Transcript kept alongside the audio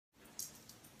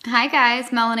Hi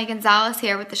guys, Melanie Gonzalez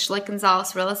here with the Schlick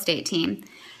Gonzalez Real Estate Team.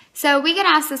 So we get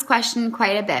asked this question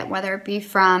quite a bit, whether it be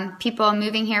from people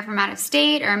moving here from out of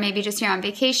state or maybe just here on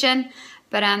vacation.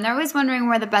 But they're always wondering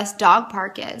where the best dog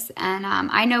park is. And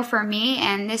I know for me,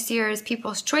 and this year's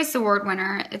People's Choice Award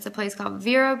winner, it's a place called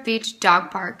Vero Beach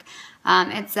Dog Park.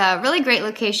 It's a really great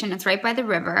location. It's right by the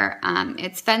river.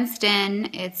 It's fenced in.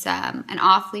 It's an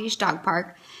off-leash dog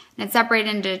park. And it's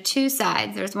separated into two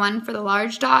sides. There's one for the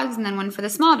large dogs and then one for the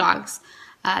small dogs.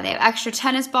 They have extra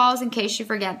tennis balls in case you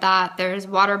forget that. There's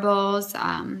water bowls.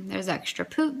 There's extra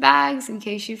poop bags in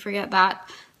case you forget that.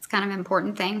 It's kind of an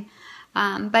important thing.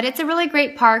 But it's a really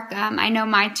great park. I know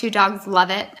my two dogs love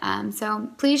it. So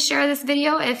please share this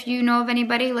video if you know of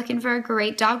anybody looking for a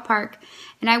great dog park.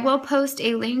 And I will post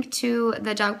a link to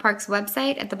the dog park's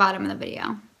website at the bottom of the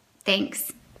video.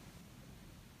 Thanks.